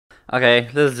Okay,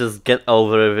 let's just get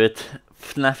over with it.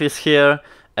 FNAF is here.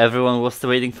 Everyone was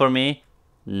waiting for me.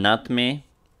 Not me.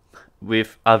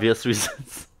 With obvious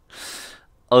reasons.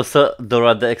 Also,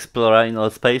 Dora the Explorer in all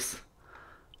space.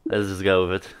 Let's just go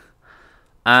with it.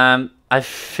 I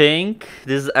think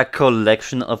this is a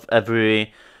collection of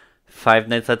every Five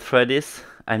Nights at Freddy's.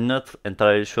 I'm not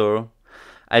entirely sure.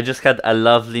 I just had a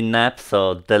lovely nap,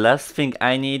 so the last thing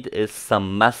I need is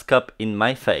some mask up in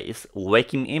my face,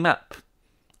 waking him up.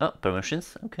 Oh,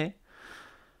 permissions, okay.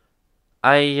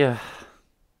 I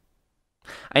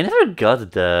never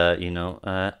got the,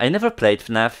 I never played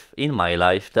FNAF in my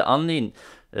life. The only,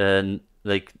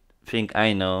 like, thing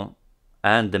I know,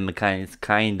 and the mechanics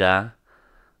kinda,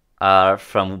 are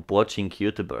from watching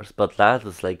YouTubers, but that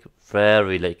was, like,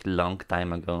 very, like, long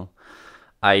time ago.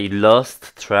 I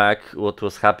lost track what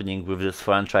was happening with this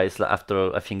franchise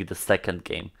after, I think, the second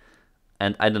game.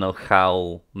 And I don't know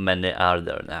how many are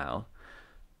there now.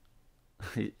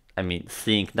 I mean,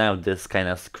 seeing now this kind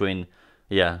of screen,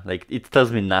 yeah, like, it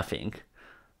tells me nothing.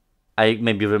 I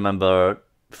maybe remember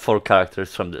 4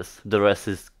 characters from this. The rest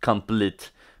is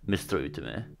complete mystery to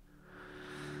me.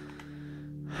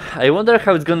 I wonder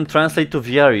how it's gonna translate to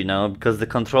VR, because the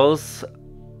controls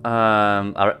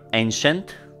are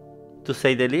ancient, to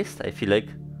say the least. I feel like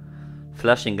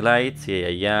flashing lights,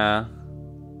 yeah.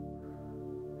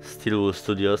 Steelwood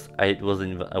Studios. I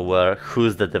wasn't even aware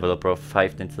who's the developer of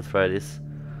Five Nights at Freddy's.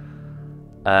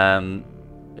 Hi,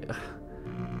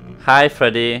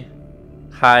 Freddy.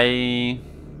 Hi.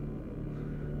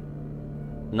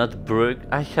 Not Brooke.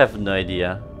 I have no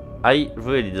idea. I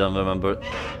really don't remember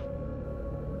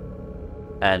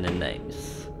any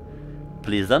names.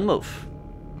 Please don't move.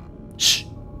 Shh.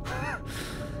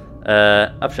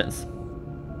 Options.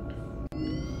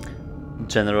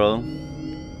 General.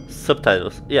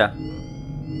 Subtitles. Yeah.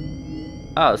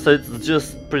 Ah, so it's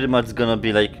just pretty much gonna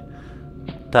be like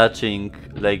touching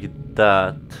like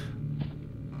that.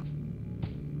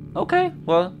 Okay,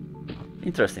 well,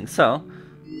 interesting. So,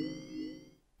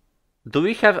 do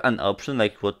we have an option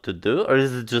like what to do, or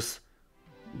is it just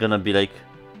gonna be like?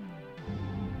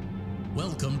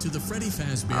 Welcome to the Freddy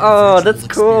Fazbear. Oh, that's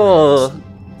cool.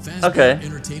 Fazbear Okay.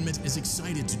 Entertainment is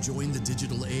excited to join the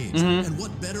digital age, and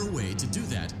what better way to do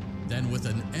that than with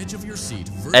an edge of your seat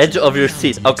virtual Edge of your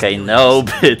seat. Okay, no,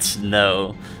 bitch,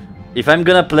 no. If I'm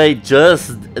gonna play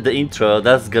just the intro,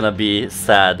 that's gonna be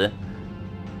sad.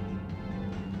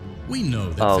 We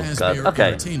know that Fazbear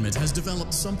Entertainment has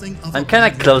developed something of I'm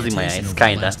kinda closing my eyes,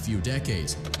 kinda. the last few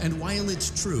decades. And while it's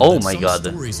true that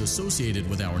some stories associated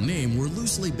with our name were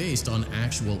loosely based on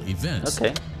actual events,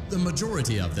 the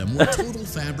majority of them were total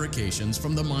fabrications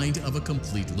from the mind of a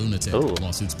complete lunatic.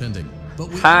 Lawsuits pending. But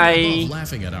we love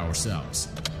laughing at ourselves.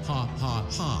 Ha ha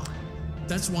ha.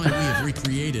 That's why we have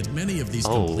recreated many of these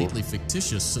completely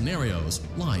fictitious scenarios,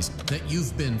 lies that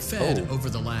you've been fed over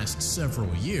the last several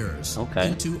years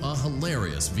into a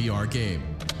hilarious VR game,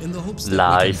 in the hopes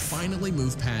that we can finally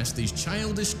move past these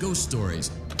childish ghost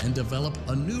stories and develop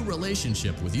a new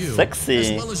relationship with you,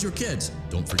 as well as your kids.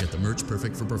 Don't forget the merch,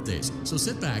 perfect for birthdays. So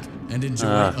sit back and enjoy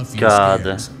a few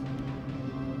scares.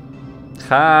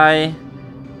 Hi.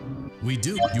 We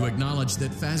do. You acknowledge that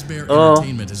Fazbear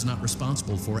Entertainment is not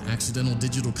responsible for accidental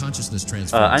digital consciousness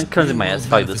transfers. I'm closing my eyes.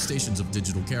 Fight this. Manifestations of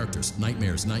digital characters,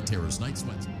 nightmares, night terrors, night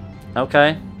sweats.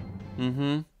 Okay.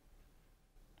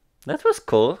 That was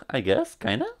cool, I guess,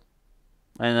 kinda.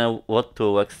 I know what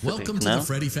to expect now. Welcome to the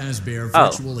Freddy Fazbear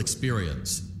virtual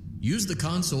experience. Use the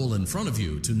console in front of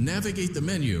you to navigate the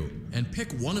menu and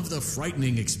pick one of the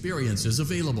frightening experiences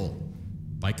available.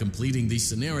 By completing these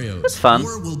scenarios,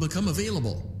 more will become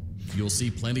available. You'll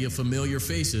see plenty of familiar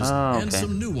faces and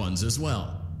some new ones as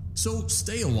well. So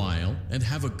stay a while and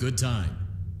have a good time.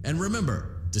 And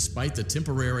remember, despite the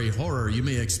temporary horror you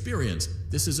may experience,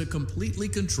 this is a completely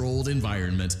controlled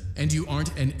environment and you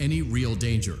aren't in any real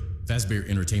danger. Fazbear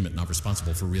Entertainment not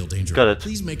responsible for real danger. Got it.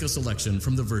 Please make a selection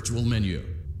from the virtual menu.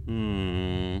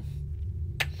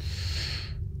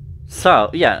 So,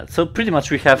 yeah, so pretty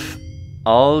much we have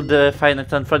all the Five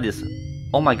Nights at Freddy's.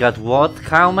 Oh my god, what?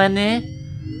 How many?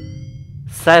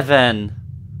 7.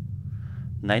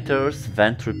 Nighters,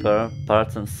 Vent Repair,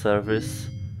 Parts and Service.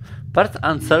 Parts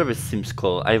and Service seems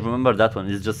cool. I remember that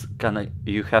one. It's just kinda,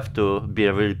 you have to be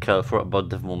really careful about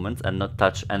the movements and not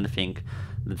touch anything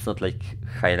that's not like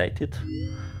highlighted.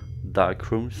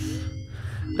 Dark Rooms.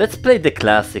 Let's play the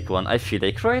classic one, I feel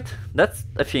like, right? That's,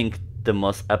 I think, the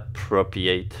most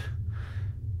appropriate.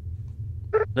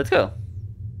 Let's go.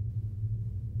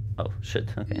 Oh shit,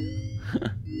 okay.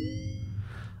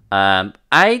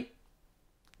 I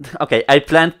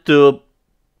plan to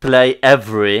play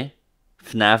every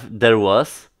FNAF there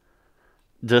was,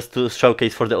 just to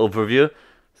showcase for the overview,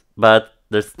 but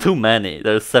there's too many.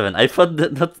 There's 7. I thought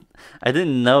that I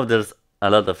didn't know there's a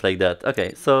lot of like that.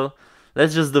 Okay, so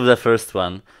let's just do the first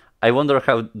one. I wonder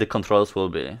how the controls will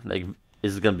be. Like,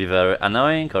 is it gonna be very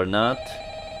annoying or not?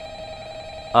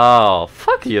 Oh,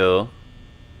 fuck you.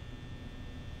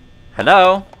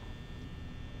 Hello?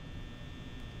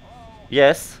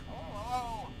 Yes?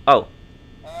 Oh.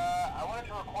 I wanted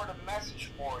to record a message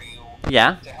for you.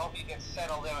 Yeah? To help you get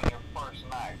settled in on your first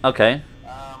night. Okay.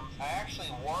 I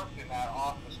actually worked in that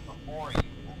office before you.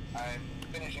 I'm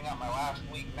finishing up my last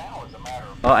week now, as a matter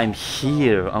of fact. Oh, I'm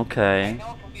here. Okay. I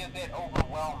know it can be a bit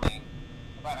overwhelming,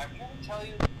 but I'm here to tell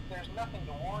you there's nothing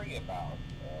to worry about.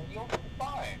 You'll be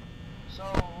fine. So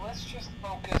let's just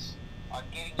focus on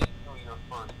getting you through your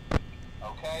first week,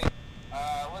 okay?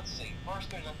 Let's see. First,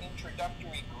 there's an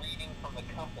introductory greeting from the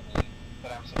company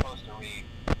that I'm supposed to read.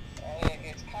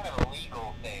 It's kind of a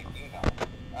legal thing, you know.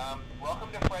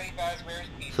 Welcome to Freddy Fazbear's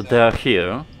Pizza. So they are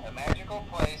here. A magical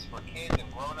place for kids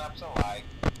and grown-ups alike,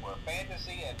 where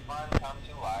fantasy and fun come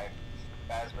to life.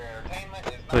 Fazbear Entertainment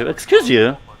is not Wait, excuse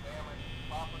you? for damage to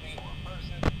property or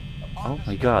person. Oh Upon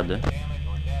my god. damage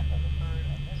or death has occurred,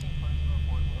 a missing person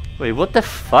report will Wait, what the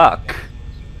fuck?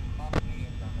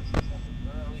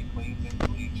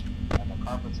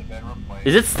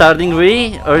 Is it starting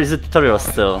re or is it tutorial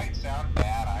still? Might sound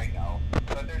bad, I know,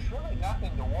 but there's really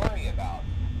nothing to worry about.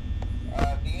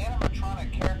 The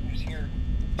animatronic characters here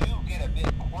do get a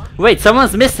bit quirky. Wait,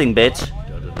 someone's missing, bitch.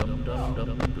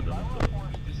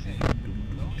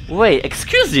 Wait,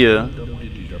 excuse you.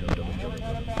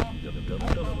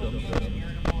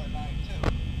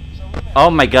 Oh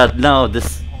my god, no,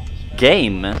 this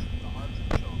game.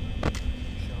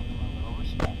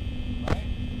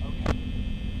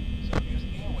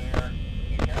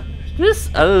 This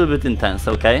is a little bit intense,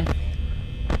 okay?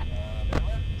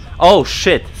 Oh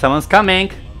shit, someone's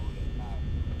coming!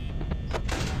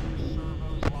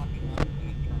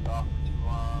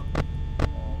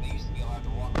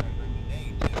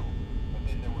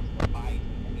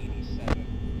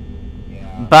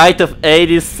 Bite of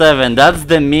 87, that's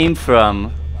the meme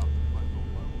from.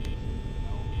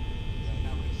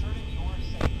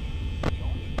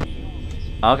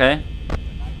 Okay,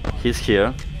 he's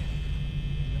here.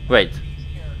 Wait,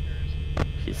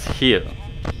 he's here.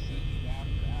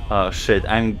 Oh shit,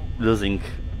 I'm losing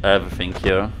everything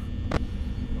here.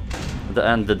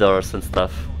 And the doors and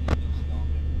stuff.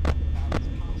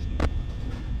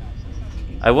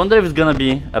 I wonder if it's gonna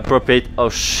be appropriate. Oh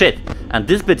shit, and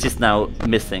this bitch is now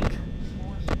missing.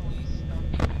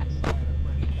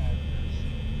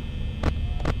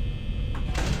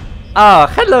 Oh,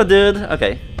 hello dude,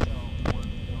 okay.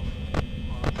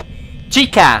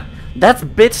 Chica! That's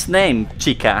bitch's name,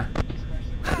 Chica.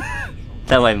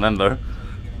 Now I remember.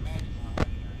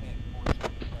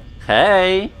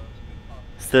 Hey!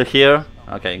 Still here?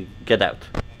 Okay, get out.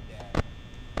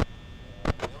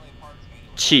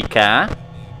 Chica?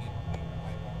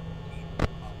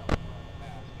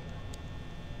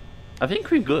 I think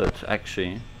we're good,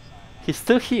 actually. He's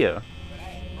still here.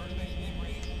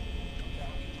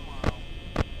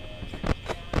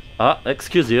 Oh,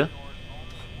 excuse you.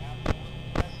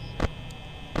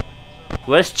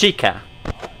 Where's Chica?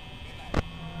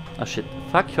 Oh shit,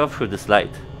 fuck you off with this light.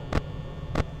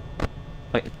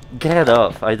 Wait, get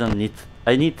off, I don't need...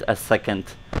 I need a second.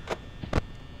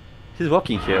 He's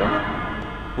walking here.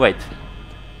 Wait.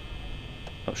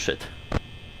 Oh shit.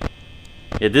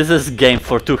 Yeah, this is game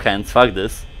for two hands, fuck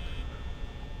this.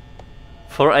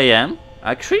 4 AM?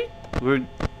 Actually, we're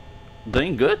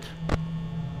doing good.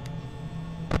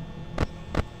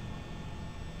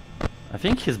 I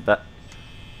think he's back.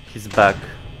 He's back,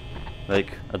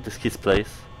 like at his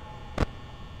place.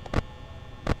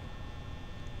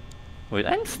 Wait,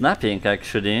 I'm snapping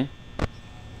actually.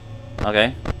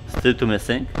 Okay, still two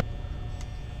missing.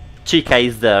 Chica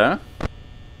is there.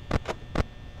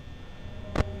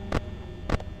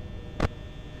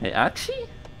 Hey, actually?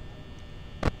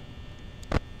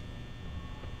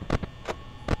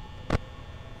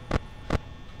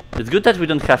 It's good that we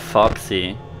don't have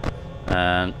Foxy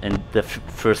in the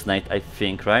first night, I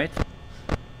think, right?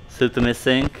 Still two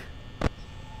missing.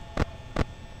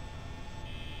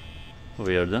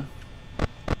 Weird.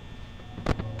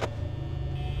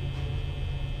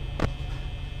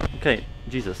 Okay,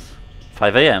 Jesus.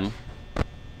 5 AM.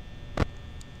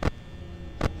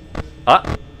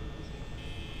 Ah!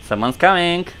 Someone's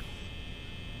coming!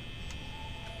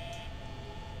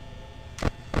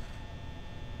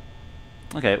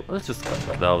 Okay, let's just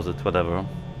close it, whatever.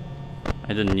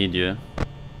 I don't need you.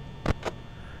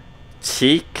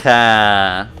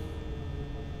 Chica!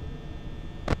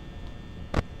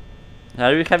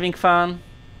 Are you having fun?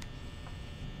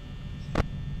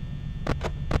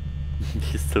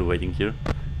 He's still waiting here.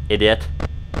 Idiot.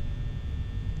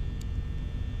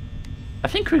 I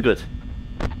think we're good.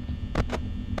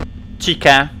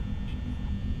 Chica.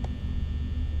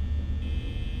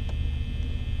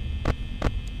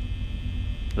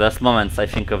 Last moments, I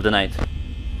think, of the night.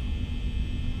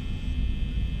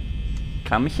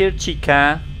 Come here,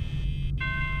 chica.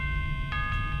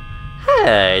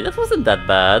 Hey, that wasn't that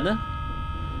bad.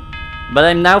 But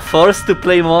I'm now forced to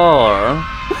play more.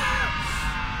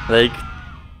 Like,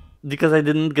 because I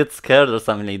didn't get scared or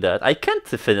something like that. I can't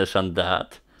finish on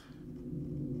that.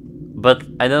 But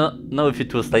I don't know if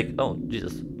it was like, oh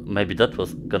Jesus, maybe that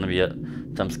was gonna be a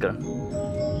jump scare.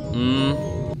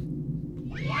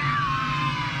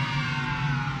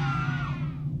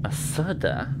 A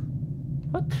soda?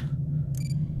 What?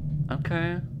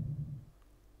 Okay.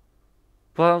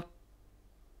 Well,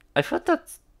 I thought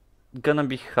that's gonna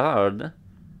be hard.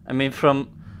 I mean, from,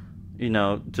 you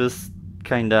know, just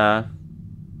kinda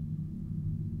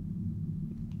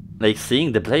like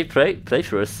seeing the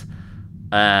playthroughs.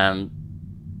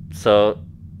 So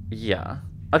yeah.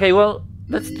 Okay, well,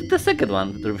 let's do the second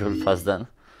one real fast then.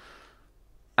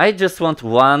 I just want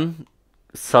one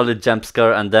solid jump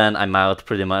scare and then I'm out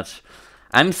pretty much.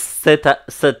 I'm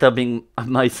setting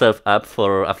myself up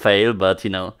for a fail, but you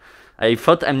know, I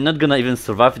thought I'm not gonna even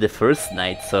survive the first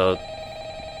night, so...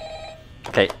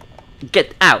 Okay,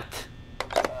 get out!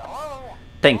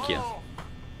 Thank you.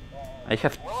 I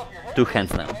have 2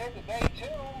 hands now.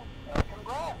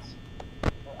 Congrats!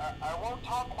 I won't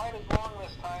talk quite as long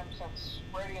this time since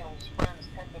Freddy and his friends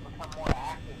tend to become more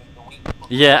active in the week before.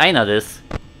 Yeah, I know this.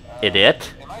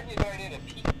 Idiot. It might be a good idea to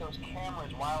peek at those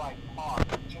cameras while I talk,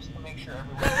 just to make sure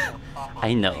everyone's in a proper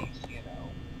I know. place, you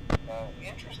know.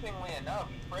 Interestingly enough,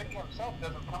 Freddy himself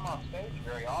doesn't come off stage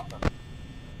very often.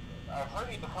 I've heard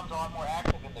he becomes a lot more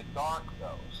active in the dark,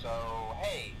 though, so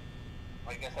hey,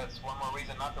 I guess that's one more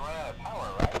reason not to run out of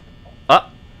power, right? Oh,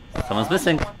 someone's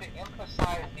missing. I want to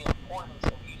emphasize the importance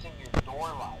of using your door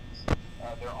lights.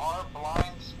 There are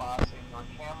blind spots in your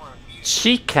camera view.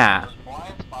 Chica! Those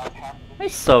blind spots have to be I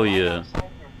saw right you.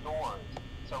 outside your doors.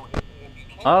 So if you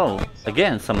can't Oh, find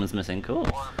again, someone's missing. Cool.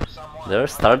 or someone They're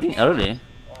starting early.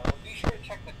 be sure to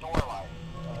check the door light.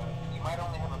 You might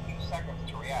only have a few seconds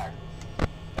to react.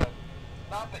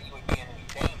 Not that you would be in any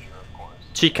danger, of course.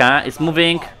 Chica is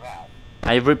moving.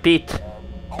 I repeat.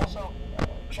 Also,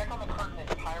 check on the curtain in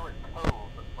Pirate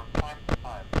Cove from time to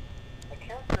time. The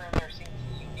character in there seems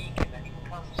unique in that he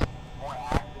becomes more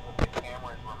active if the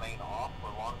cameras remain off for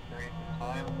long periods of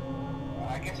time.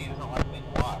 I guess he doesn't like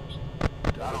being watched. I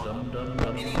don't know.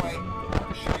 Anyway,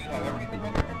 I'm sure you have everything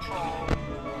under control.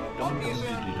 Don't be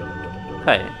soon.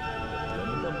 Hey.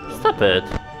 Stop it.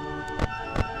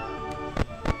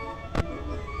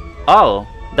 Oh,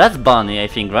 that's Bonnie, I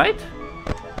think, right?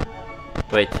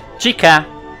 Wait. Chica!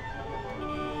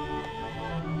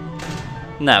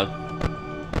 No.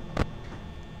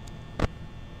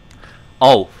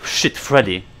 Oh, shit,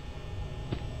 Freddy.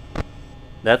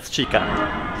 That's Chica.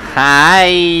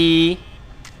 Hi!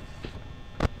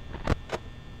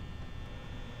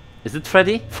 Is it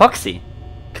Freddy? Foxy!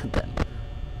 God damn.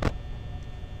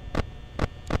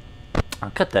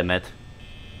 Oh, god damn it.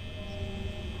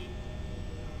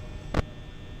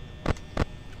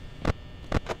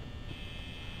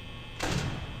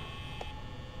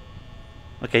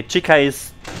 Okay, Chica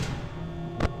is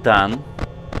done.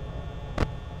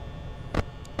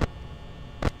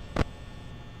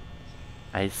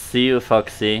 I see you,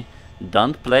 Foxy.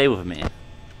 Don't play with me.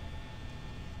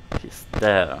 He's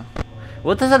there.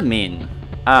 What does that mean?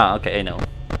 Ah, okay, I know.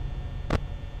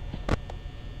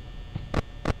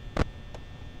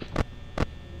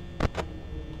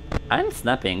 I'm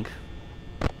snapping.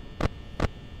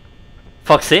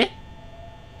 Foxy?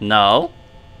 No.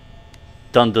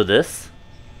 Don't do this.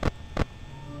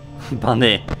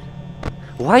 Bunny.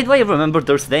 Why do I remember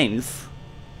those names?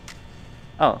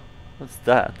 Oh, what's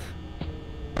that?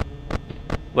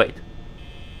 Wait.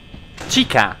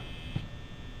 Chica!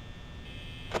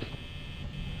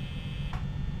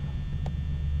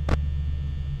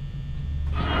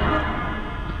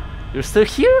 You're still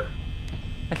here?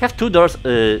 I have 2 doors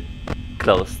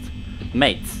closed.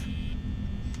 Mates.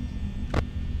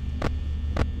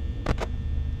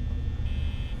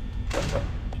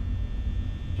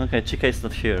 Okay, Chica is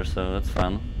not here, so that's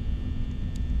fun.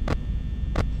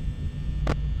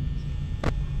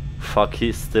 Fuck,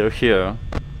 he's still here.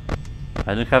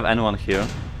 I don't have anyone here.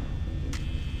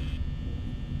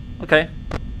 Okay.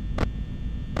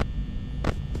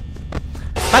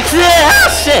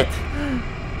 Ah, shit!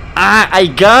 Ah, I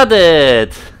got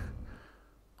it!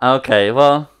 Okay,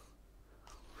 well,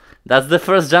 that's the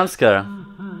first jump scare.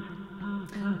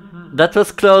 That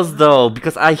was close though,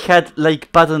 because I had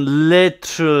like button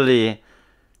literally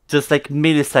just like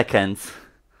milliseconds.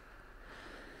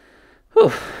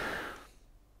 Whew.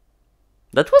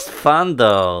 That was fun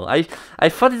though. I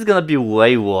thought it's gonna be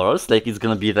way worse, like it's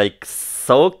gonna be like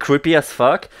so creepy as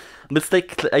fuck. But it's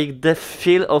like the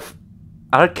feel of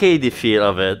arcadey feel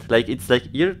of it. Like it's like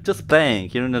you're just playing,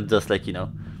 you're not just like, you know,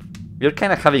 you're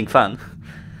kinda having fun.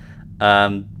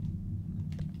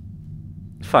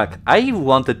 Fuck, I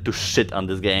wanted to shit on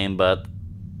this game, but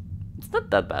it's not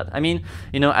that bad. I mean,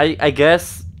 you know, I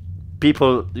guess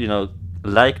people, you know,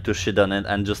 like to shit on it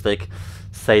and just like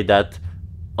say that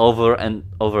over and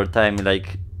over time,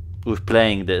 like with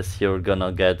playing this, you're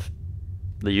gonna get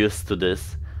used to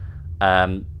this.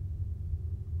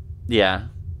 Yeah,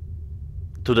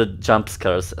 to the jump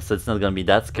scares, so it's not gonna be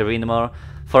that scary anymore.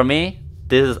 For me,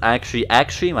 this is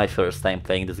actually my first time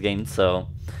playing this game, so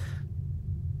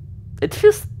it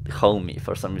feels homey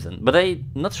for some reason. But I'm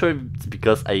not sure if it's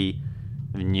because I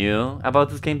knew about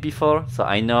this game before, so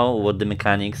I know what the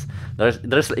mechanics.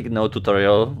 There's like no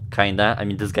tutorial, kinda. I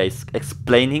mean, this guy's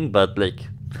explaining, but like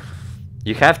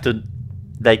you have to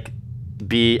like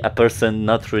be a person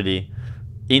not really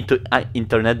into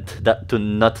internet to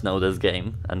not know this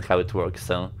game and how it works.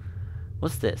 So,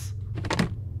 what's this?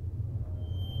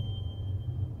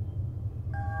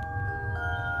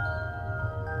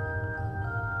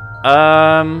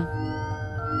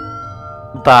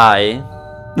 Bye.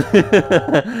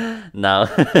 No.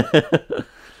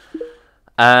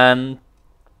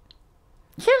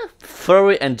 Yeah,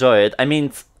 thoroughly enjoy it. I mean,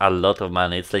 it's a lot of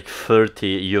money. It's like 30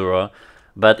 euro,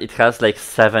 but it has like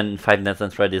 7 Five Nights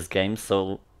at Freddy's games,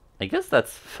 so I guess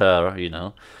that's fair, you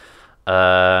know.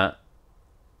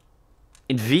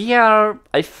 In VR,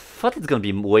 I thought it's gonna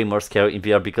be way more scary in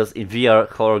VR, because in VR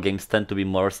horror games tend to be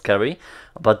more scary,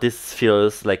 but this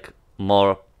feels like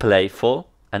more playful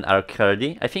and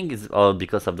arcadey. I think it's all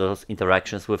because of those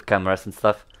interactions with cameras and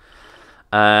stuff.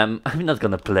 I'm not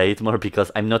gonna play it more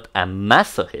because I'm not a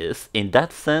masochist in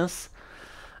that sense.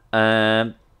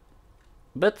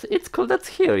 But it's cool that's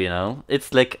here, you know.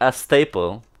 It's like a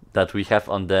staple that we have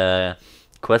on the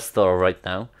Quest store right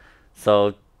now.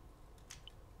 So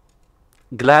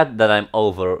glad that I'm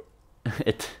over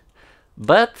it.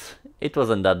 But it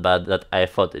wasn't that bad that I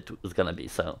thought it was gonna be,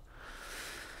 so.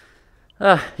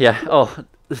 Yeah, oh,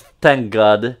 thank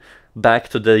God. Back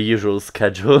to the usual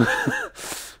schedule.